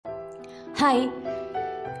Hi!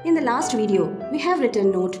 In the last video, we have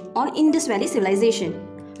written note on Indus Valley civilization,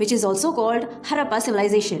 which is also called Harappa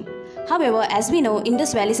civilization. However, as we know,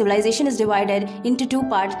 Indus Valley civilization is divided into two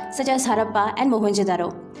parts such as Harappa and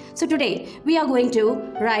Mohenjo-daro. So today, we are going to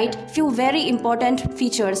write few very important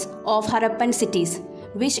features of Harappan cities,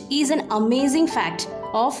 which is an amazing fact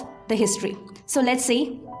of the history. So let's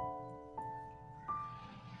see.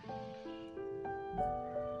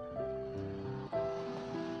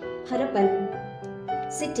 Harappan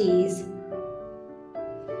cities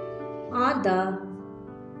are the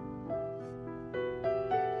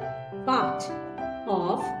part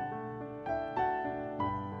of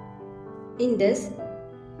Indus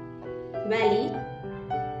Valley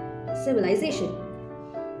civilization,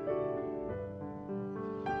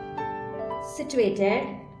 situated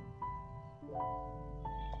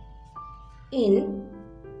in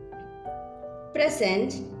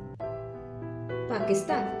present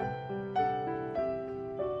Pakistan.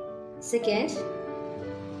 Second,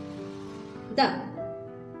 the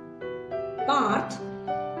part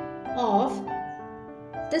of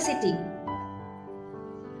the city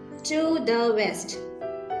to the west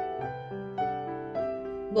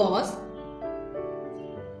was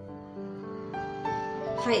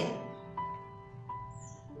higher,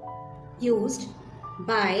 used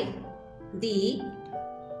by the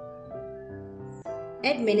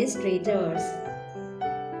administrators.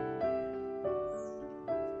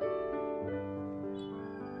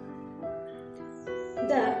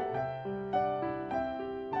 The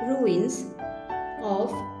ruins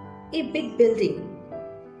of a big building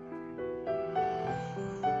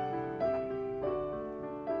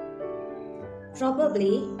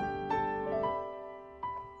probably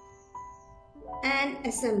an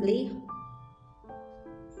assembly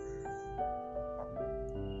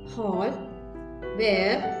hall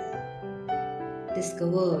were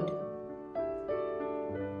discovered.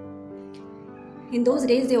 In those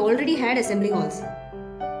days, they already had assembly halls.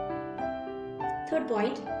 Third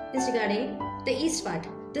point is regarding the east part.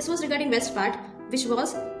 This was regarding west part, which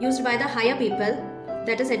was used by the higher people,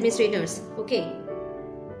 that is administrators. Okay.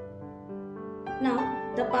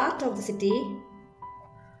 Now, the part of the city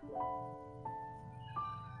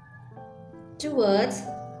towards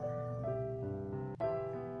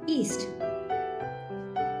east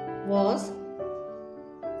was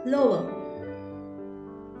lower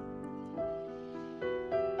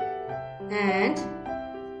and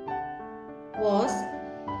was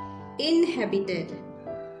inhabited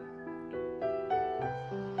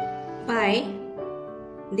by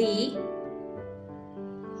the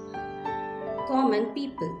common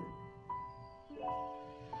people.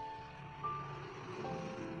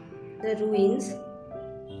 The ruins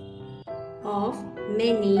of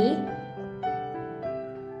many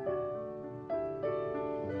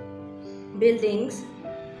buildings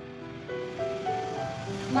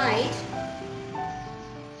might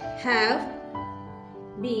have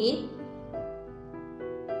been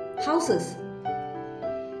houses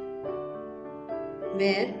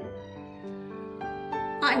were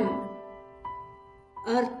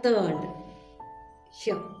unearthed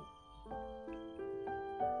here.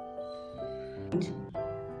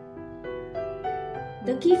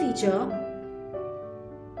 The key feature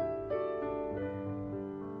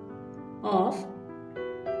of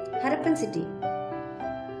Harappan city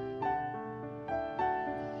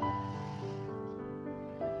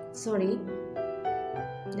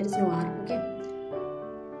there is no R, okay.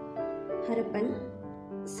 Harappan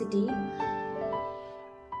city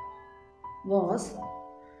was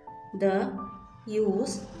the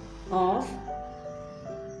use of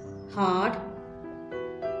hard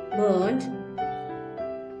burnt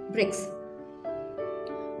bricks.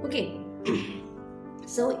 Okay.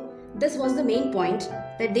 So this was the main point,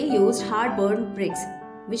 that they used hard burnt bricks,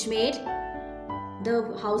 which made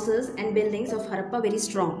the houses and buildings of Harappa very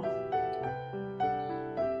strong.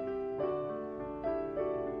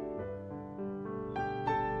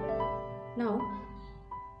 Now,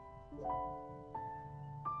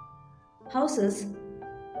 houses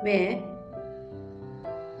were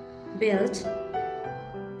built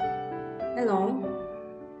along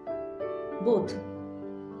both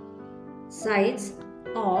sides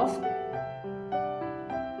of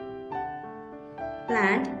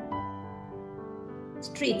planned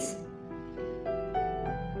streets.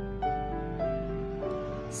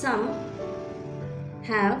 Some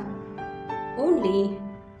have only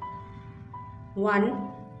one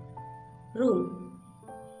room,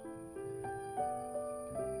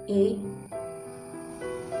 a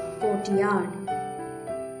courtyard,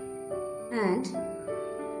 and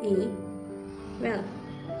a well.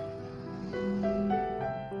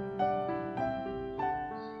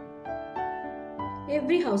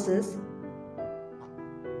 Every houses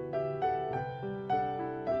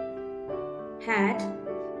had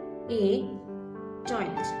a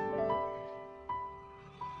toilet.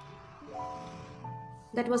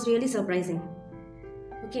 That was really surprising.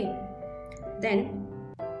 Okay, then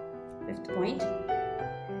fifth point,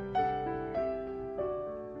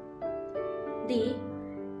 the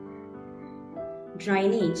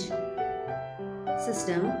drainage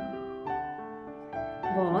system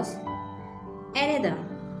was another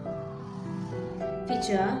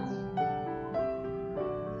feature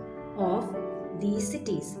of these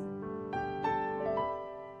cities.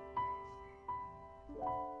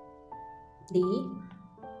 The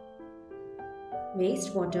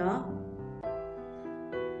wastewater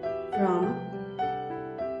from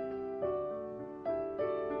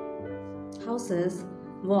houses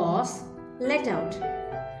was let out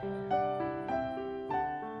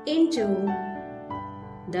into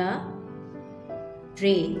the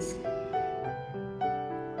drains.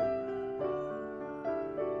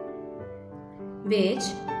 Which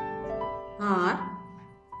are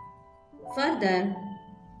further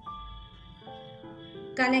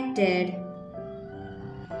connected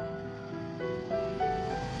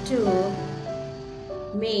to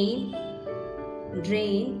main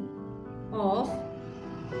drain of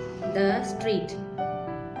the street.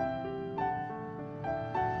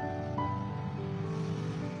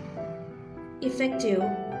 Effective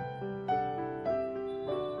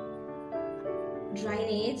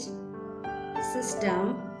drainage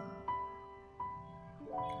system.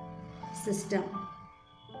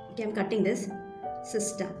 Okay, I'm cutting this.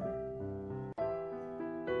 System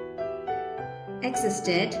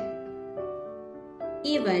existed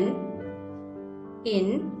even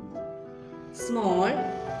in small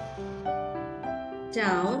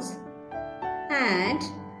towns and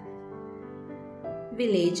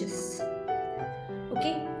villages.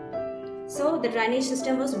 Okay, so the drainage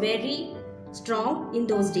system was very strong in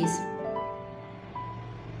those days.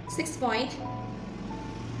 Sixth point,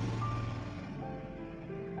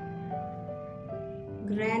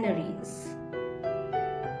 granaries.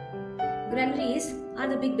 Granaries are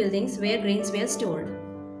the big buildings where grains were stored.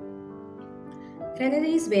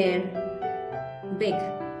 Granaries were big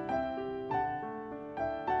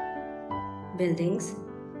buildings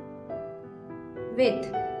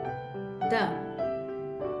with the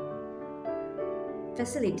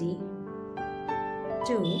facility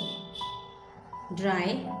to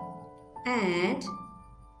dry and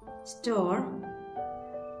store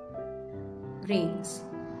grains.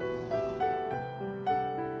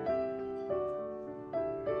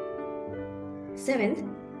 Seventh,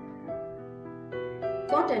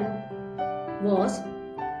 cotton was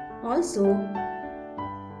also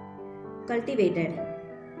cultivated.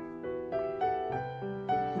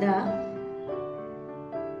 The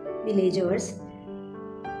villagers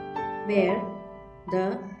were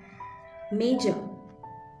the major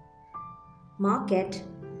market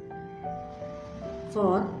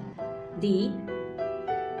for the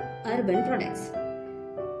urban products.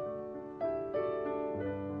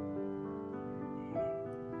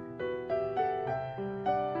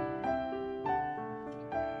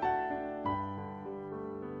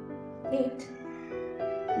 Eighth,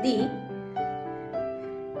 the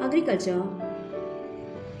agriculture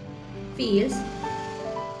fields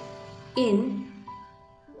in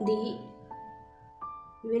the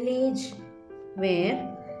village were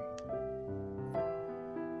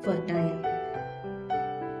fertile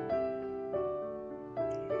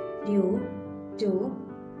due to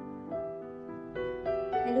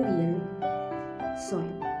alluvial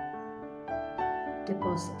soil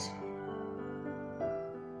deposit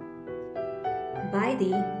by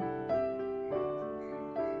the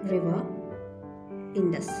river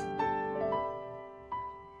Indus.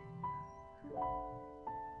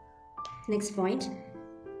 Next point,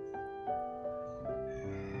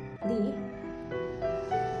 the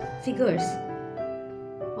figures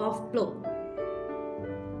of plough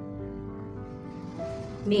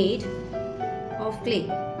made of clay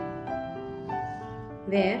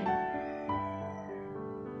were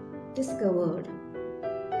discovered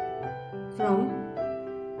from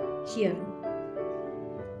here.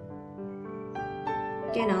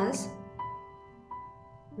 Canals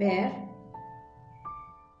were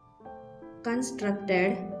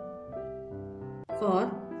constructed for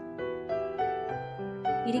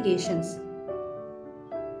irrigation.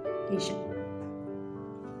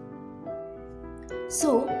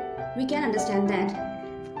 So we can understand that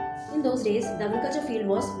in those days the agriculture field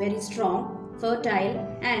was very strong,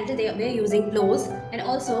 fertile, and they were using ploughs, and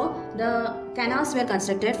also the canals were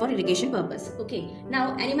constructed for irrigation purpose. Okay,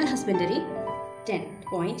 now animal husbandry. 10th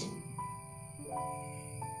point,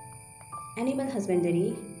 animal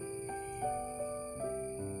husbandry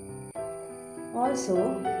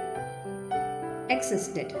also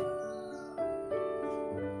existed.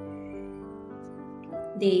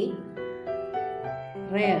 They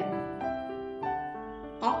reared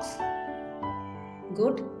ox,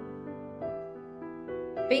 goat,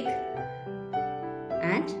 pig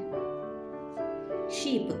and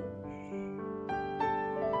sheep.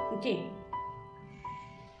 Okay.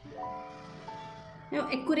 Now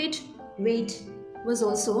accurate weight was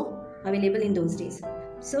also available in those days.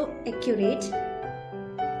 So accurate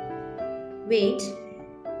weights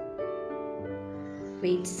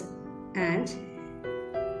and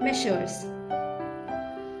measures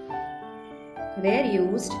were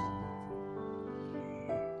used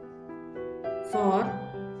for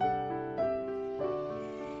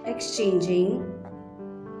exchanging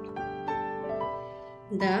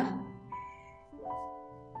the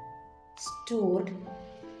stored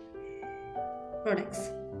products.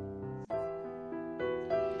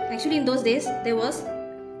 Actually, in those days there was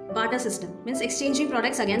barter system, means exchanging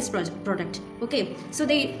products against product. Okay, so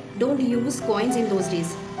they don't use coins in those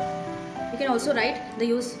days. You can also write the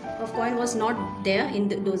use of coin was not there in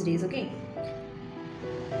those days. Okay,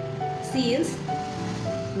 seals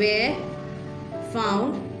were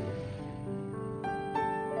found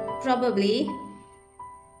probably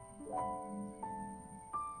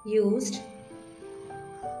used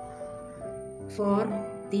for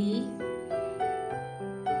the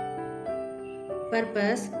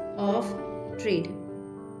purpose of trade.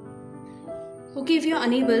 Okay, if you are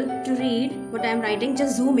unable to read what I am writing,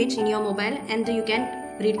 just zoom it in your mobile and you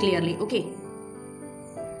can read clearly. Okay,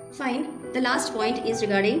 fine. The last point is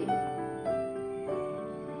regarding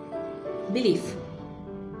belief.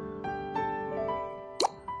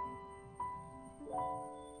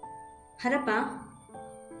 Harappa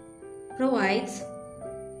provides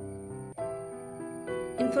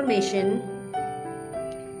information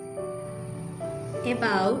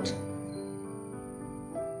about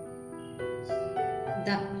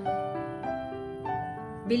the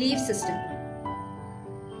belief system.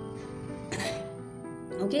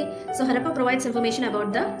 Okay, so Harappa provides information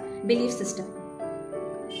about the belief system,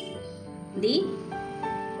 the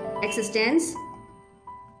existence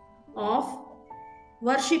of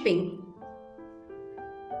worshipping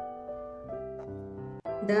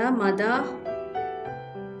the mother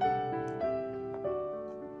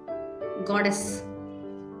goddess.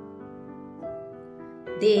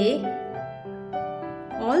 They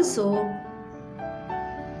also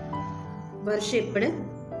worshipped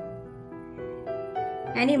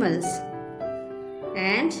animals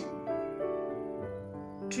and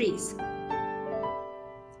trees.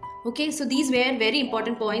 Okay, so these were very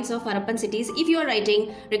important points of Harappan cities. If you are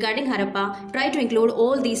writing regarding Harappa, try to include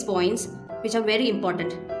all these points which are very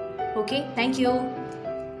important. Okay, thank you.